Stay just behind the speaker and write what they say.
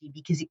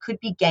technology because it could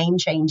be game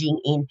changing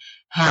in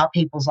how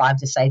people's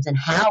lives are saved and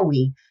how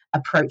we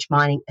approach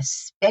mining,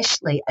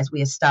 especially as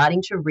we are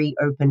starting to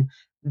reopen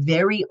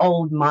very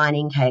old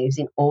mining caves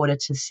in order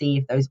to see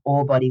if those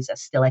ore bodies are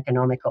still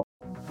economical.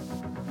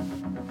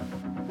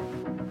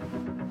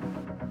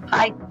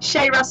 Hi,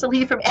 Shay Russell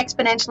here from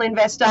Exponential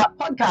Investor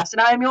Podcast,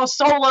 and I am your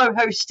solo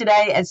host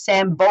today as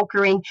Sam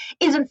Volkering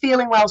isn't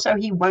feeling well, so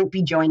he won't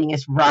be joining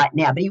us right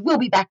now, but he will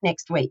be back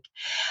next week.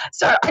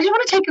 So I just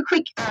want to take a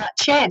quick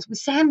chance with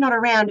Sam not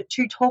around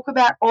to talk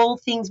about all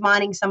things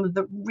mining, some of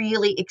the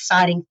really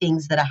exciting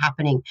things that are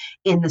happening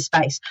in the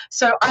space.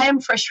 So I am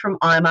fresh from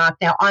IMARC.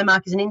 Now,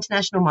 IMARC is an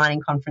international mining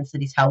conference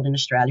that is held in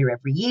Australia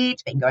every year.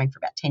 It's been going for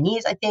about 10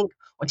 years, I think,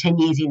 or 10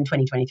 years in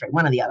 2023,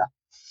 one or the other.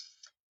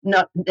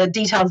 The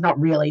detail's not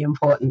really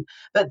important,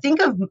 but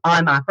think of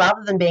IMARC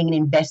rather than being an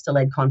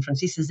investor-led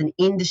conference. This is an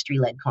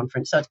industry-led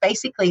conference, so it's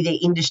basically the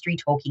industry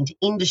talking to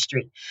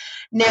industry.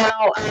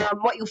 Now,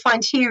 what you'll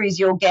find here is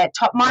you'll get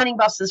top mining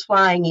bosses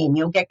flying in,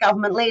 you'll get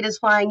government leaders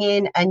flying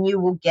in, and you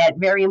will get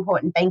very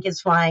important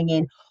bankers flying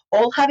in,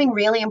 all having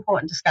really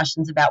important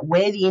discussions about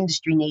where the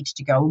industry needs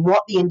to go and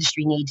what the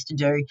industry needs to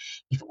do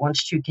if it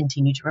wants to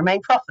continue to remain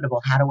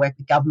profitable, how to work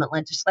with government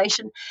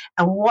legislation,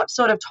 and what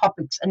sort of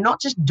topics are not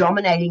just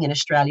dominating in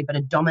Australia, but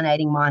are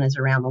dominating miners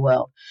around the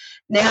world.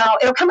 Now,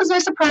 it'll come as no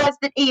surprise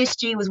that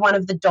ESG was one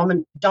of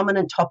the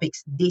dominant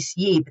topics this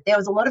year, but there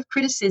was a lot of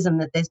criticism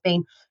that there's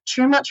been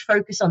too much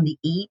focus on the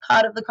E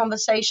part of the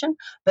conversation,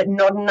 but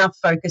not enough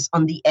focus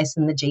on the S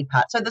and the G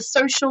part, so the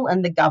social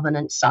and the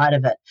governance side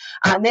of it.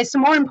 And there's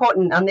some more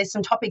important, there's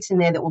some topics in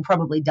there that we'll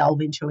probably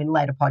delve into in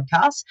later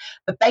podcasts,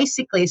 but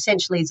basically,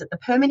 essentially, is that the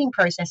permitting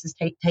process is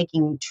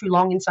taking too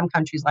long in some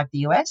countries like the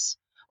US,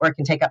 or it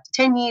can take up to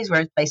 10 years,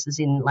 whereas places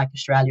in like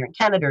Australia and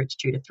Canada, it's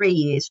 2 to 3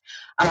 years.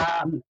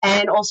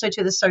 And also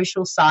to the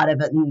social side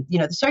of it. And,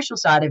 the social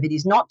side of it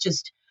is not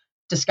just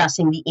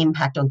discussing the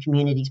impact on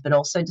communities, but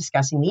also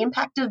discussing the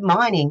impact of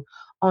mining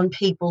on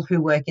people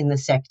who work in the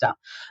sector.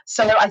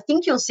 So I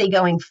think you'll see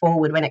going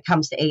forward when it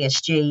comes to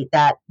ESG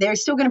that there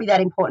is still going to be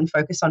that important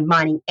focus on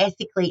mining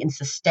ethically and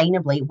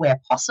sustainably where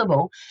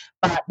possible,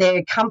 but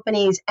their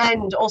companies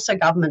and also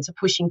governments are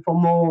pushing for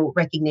more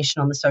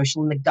recognition on the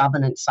social and the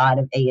governance side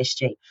of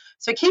ESG.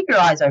 So keep your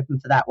eyes open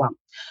for that one.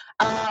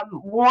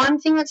 One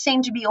thing that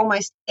seemed to be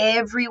almost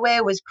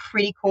everywhere was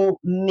critical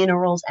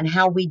minerals and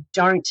how we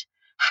don't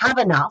have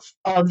enough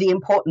of the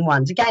important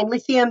ones. Again,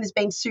 lithium has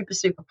been super,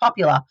 super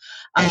popular.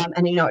 And,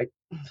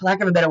 for lack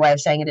of a better way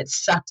of saying it, it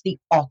sucked the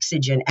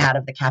oxygen out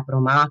of the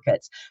capital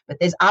markets. But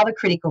there's other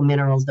critical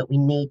minerals that we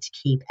need to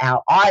keep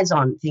our eyes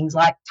on, things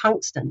like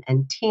tungsten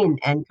and tin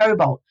and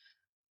cobalt.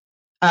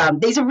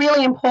 These are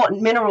really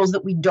important minerals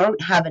that we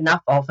don't have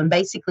enough of. And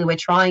basically, we're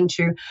trying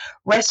to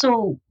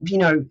wrestle,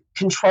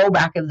 control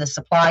back of the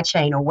supply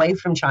chain away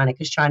from China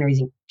because China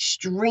is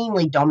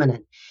extremely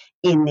dominant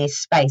in this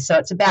space. So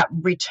it's about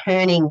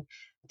returning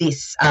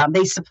these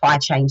supply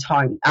chains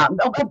home,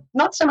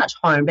 not so much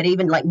home, but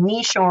even like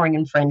nearshoring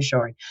and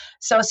friendshoring.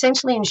 So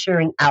essentially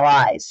ensuring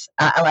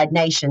allied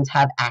nations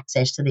have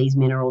access to these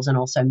minerals and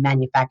also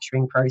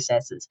manufacturing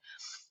processes.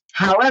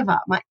 However,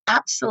 my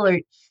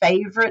absolute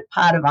favorite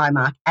part of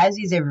IMARC, as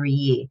is every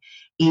year,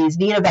 is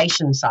the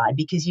innovation side,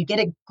 because you get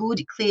a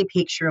good, clear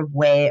picture of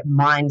where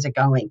mines are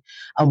going,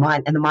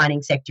 and the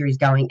mining sector is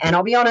going. And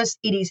I'll be honest,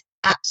 it is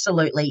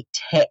absolutely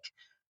tech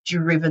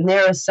driven.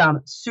 There are some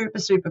super,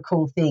 super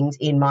cool things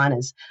in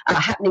miners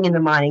happening in the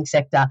mining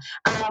sector.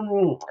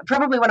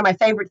 Probably one of my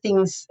favorite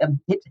things,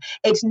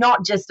 it's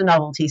not just a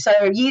novelty. So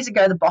years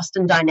ago, the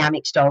Boston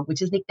Dynamics dog,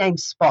 which is nicknamed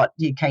Spot,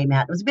 came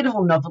out. It was a bit of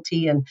a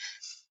novelty, and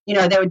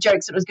there were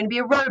jokes that it was going to be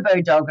a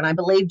robo dog. And I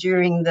believe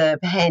during the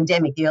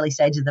pandemic, the early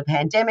stages of the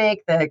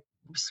pandemic, the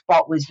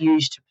Spot was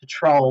used to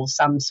patrol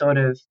some sort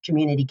of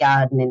community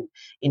garden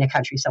in a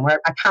country somewhere.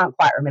 I can't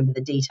quite remember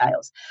the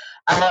details.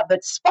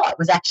 But Spot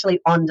was actually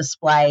on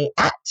display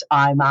at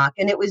IMARC,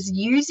 and it was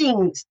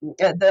using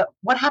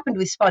what happened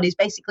with Spot is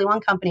basically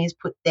one company has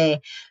put their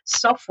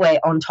software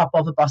on top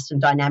of a Boston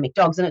Dynamic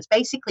dogs, and it's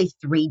basically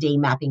 3D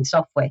mapping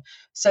software.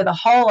 So the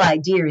whole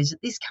idea is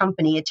that this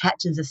company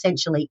attaches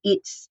essentially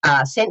its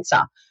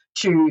sensor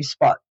to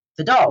Spot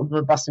the dog,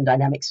 the Boston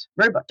Dynamics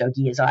robot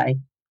doggy, as I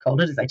called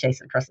it, as I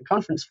chased it across the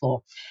conference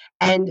floor.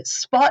 And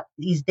Spot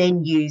is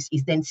then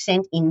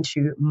sent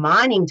into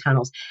mining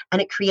tunnels,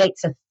 and it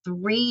creates a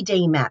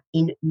 3D map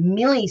in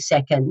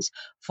milliseconds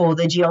for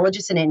the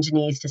geologists and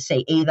engineers to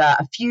see, either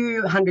a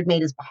few hundred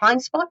meters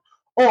behind Spot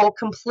or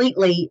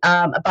completely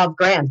above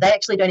ground. They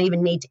actually don't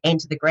even need to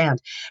enter the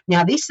ground.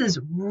 Now, this is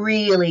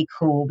really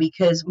cool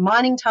because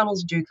mining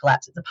tunnels do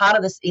collapse. It's a part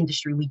of this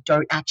industry we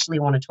don't actually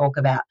want to talk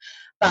about,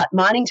 but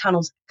mining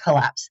tunnels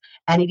collapse,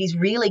 and it is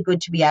really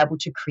good to be able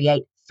to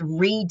create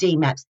 3D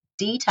maps,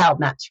 detailed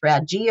maps for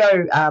our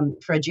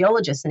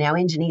geologists and our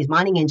engineers,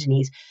 mining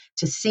engineers,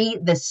 to see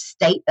the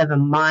state of a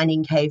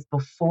mining cave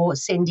before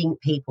sending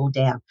people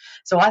down.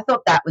 So I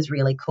thought that was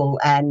really cool,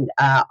 and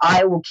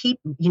I will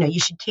you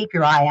should keep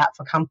your eye out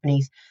for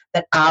companies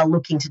that are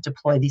looking to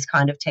deploy this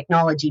kind of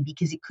technology,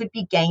 because it could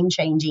be game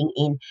changing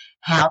in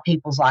how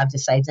people's lives are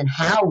saved and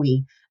how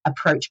we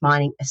approach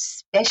mining,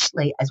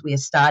 especially as we are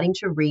starting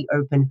to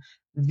reopen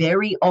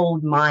very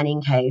old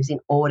mining caves in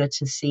order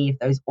to see if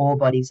those ore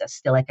bodies are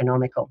still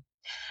economical.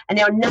 And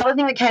now another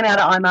thing that came out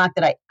of IMARC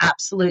that I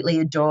absolutely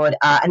adored,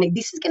 and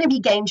this is going to be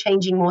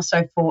game-changing more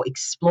so for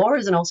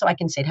explorers and also, I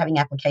can see it having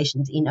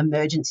applications in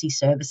emergency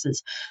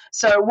services.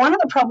 So one of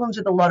the problems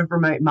with a lot of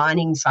remote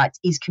mining sites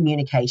is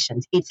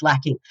communications. It's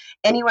lacking.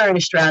 Anywhere in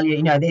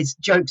Australia, there's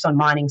jokes on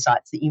mining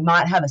sites that you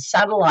might have a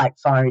satellite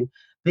phone,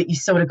 but you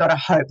sort of got to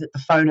hope that the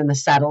phone and the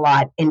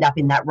satellite end up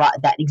in that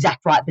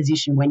exact right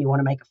position when you want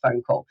to make a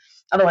phone call.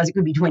 Otherwise, it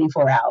could be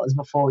 24 hours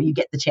before you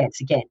get the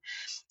chance again.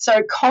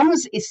 So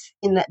comms is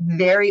in that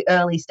very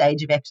early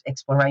stage of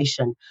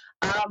exploration.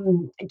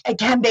 It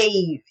can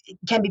be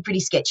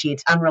pretty sketchy.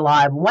 It's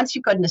unreliable. Once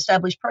you've got an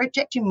established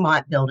project, you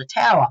might build a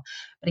tower.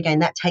 But again,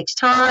 that takes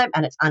time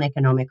and it's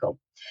uneconomical.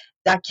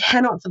 I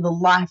cannot for the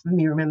life of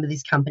me remember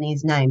this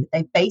company's name.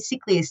 They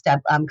basically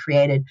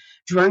created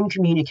drone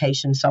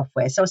communication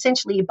software. So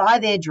essentially you buy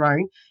their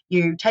drone,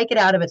 you take it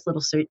out of its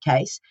little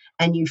suitcase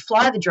and you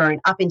fly the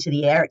drone up into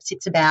the air. It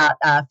sits about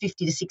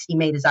 50 to 60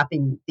 meters up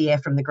in the air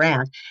from the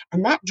ground.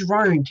 And that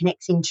drone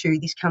connects into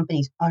this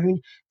company's own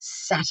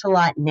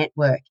satellite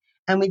network.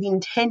 And within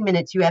 10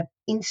 minutes, you have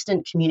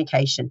instant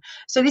communication.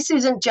 So this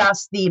isn't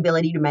just the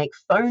ability to make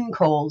phone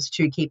calls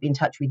to keep in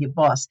touch with your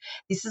boss.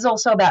 This is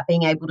also about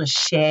being able to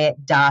share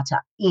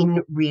data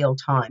in real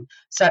time.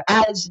 So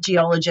as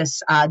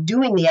geologists are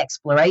doing the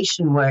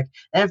exploration work,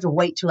 they don't have to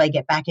wait till they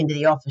get back into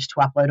the office to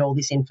upload all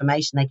this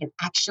information. They can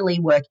actually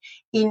work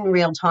in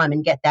real time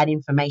and get that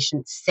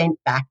information sent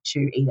back to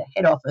either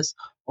head office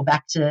or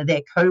back to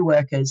their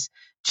co-workers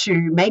to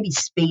maybe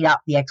speed up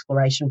the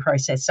exploration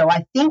process. So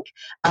I think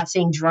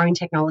seeing drone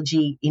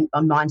technology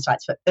on mine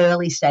sites for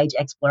early stage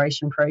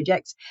exploration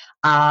projects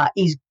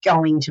is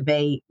going to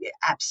be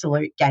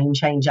absolute game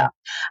changer.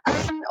 All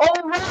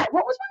right,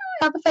 what was one of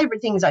my other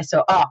favourite things I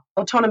saw?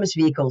 Autonomous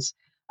vehicles.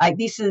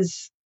 This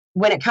is,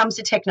 when it comes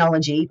to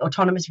technology,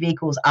 autonomous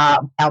vehicles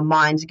our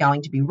minds are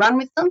going to be run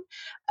with them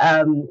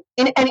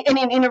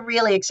in a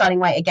really exciting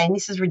way. Again,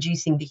 this is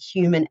reducing the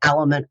human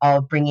element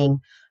of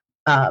bringing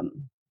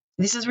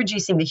because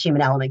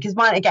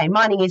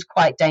mining is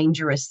quite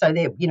dangerous. So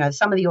there,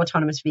 some of the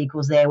autonomous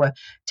vehicles there were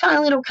tiny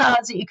little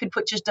cars that you could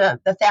put just a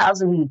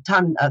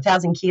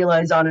 1,000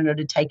 kilos on and it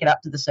would take it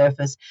up to the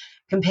surface,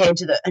 compared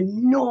to the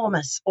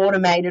enormous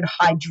automated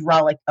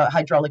hydraulic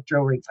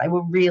drill rigs. They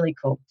were really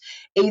cool.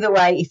 Either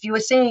way, if you were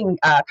seeing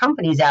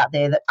companies out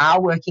there that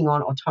are working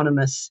on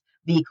autonomous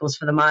vehicles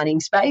for the mining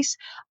space,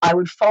 I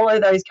would follow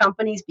those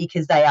companies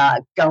because they are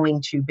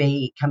going to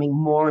be becoming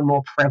more and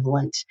more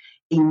prevalent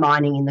in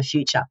mining in the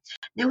future.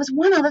 There was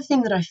one other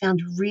thing that I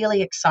found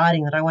really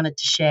exciting that I wanted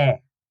to share.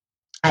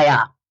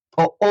 AR,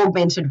 or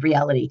augmented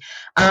reality.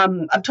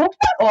 I've talked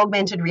about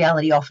augmented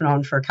reality off and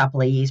on for a couple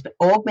of years, but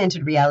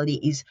augmented reality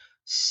is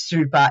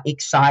super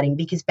exciting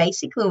because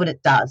basically what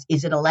it does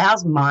is it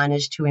allows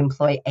miners to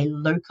employ a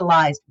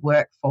localized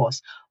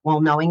workforce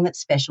while knowing that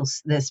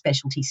the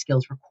specialty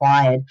skills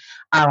required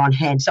are on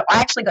hand. So I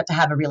actually got to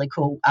have a really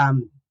cool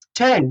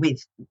turn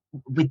with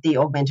the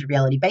augmented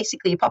reality.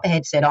 Basically, you pop a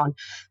headset on,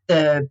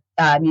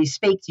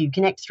 you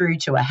connect through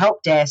to a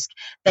help desk.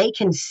 They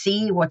can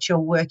see what you're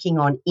working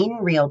on in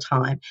real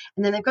time,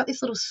 and then they've got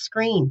this little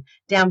screen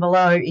down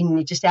below,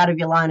 just out of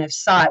your line of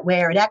sight,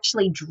 where it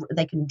actually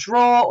they can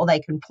draw or they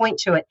can point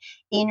to it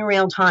in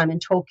real time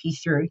and talk you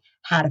through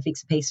how to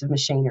fix a piece of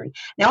machinery.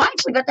 Now, I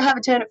actually got to have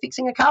a turn at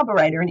fixing a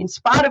carburetor, and in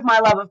spite of my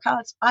love of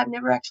cars, I've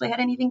never actually had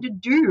anything to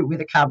do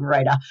with a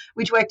carburetor,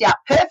 which worked out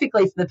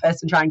perfectly for the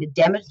person trying to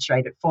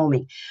demonstrate it for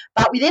me.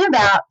 But within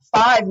about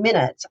 5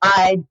 minutes,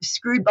 I'd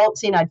screwed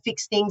bolts in, I'd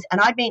fixed things, and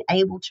I'd been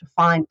able to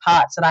find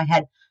parts that I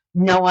had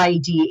no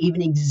idea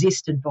even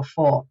existed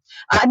before.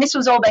 And this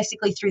was all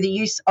basically through the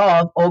use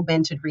of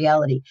augmented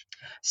reality.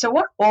 So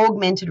what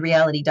augmented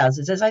reality does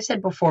is, as I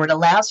said before, it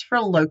allows for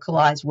a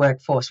localized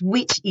workforce,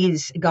 which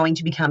is going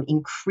to become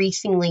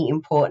increasingly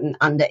important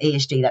under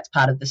ESG. That's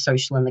part of the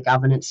social and the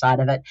governance side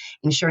of it,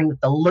 ensuring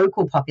that the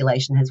local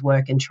population has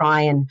work and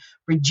try and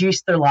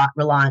reduce the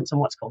reliance on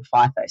what's called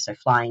FIFO, so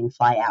fly in,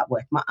 fly out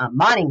work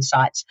mining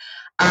sites.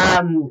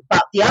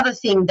 But the other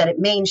thing that it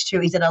means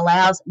too is it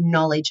allows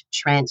knowledge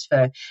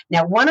transfer.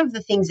 Now, one of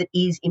the things that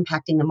is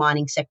impacting the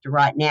mining sector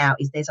right now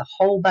is there's a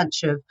whole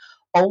bunch of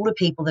older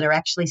people that are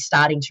actually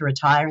starting to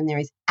retire, and there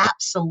is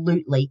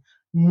absolutely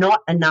not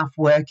enough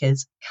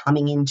workers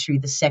coming into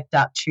the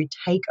sector to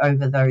take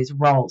over those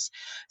roles.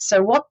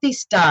 So what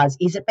this does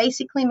is it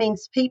basically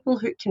means people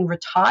who can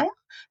retire,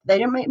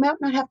 they might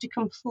not have to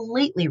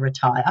completely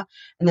retire,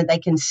 and that they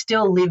can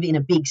still live in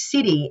a big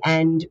city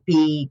and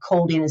be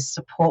called in as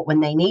support when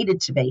they needed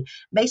to be.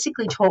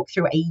 Basically talk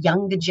through a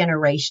younger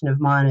generation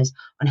of miners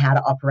on how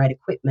to operate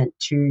equipment,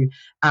 to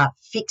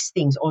fix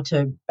things, or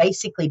to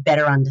basically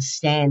better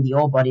understand the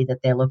ore body that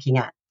they're looking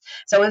at.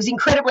 So it was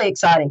incredibly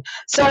exciting.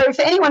 So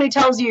for anyone who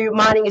tells you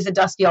mining is a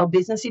dusty old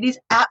business, it is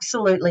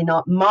absolutely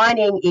not.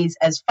 Mining is,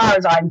 as far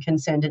as I'm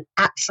concerned, an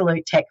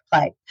absolute tech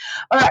play.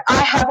 All right,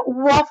 I have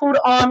waffled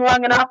on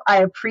long enough. I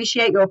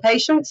appreciate your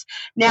patience.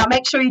 Now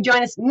make sure you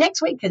join us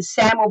next week because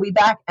Sam will be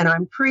back, and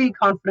I'm pretty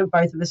confident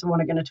both of us are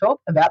going to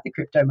talk about the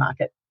crypto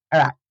market.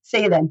 All right,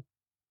 see you then.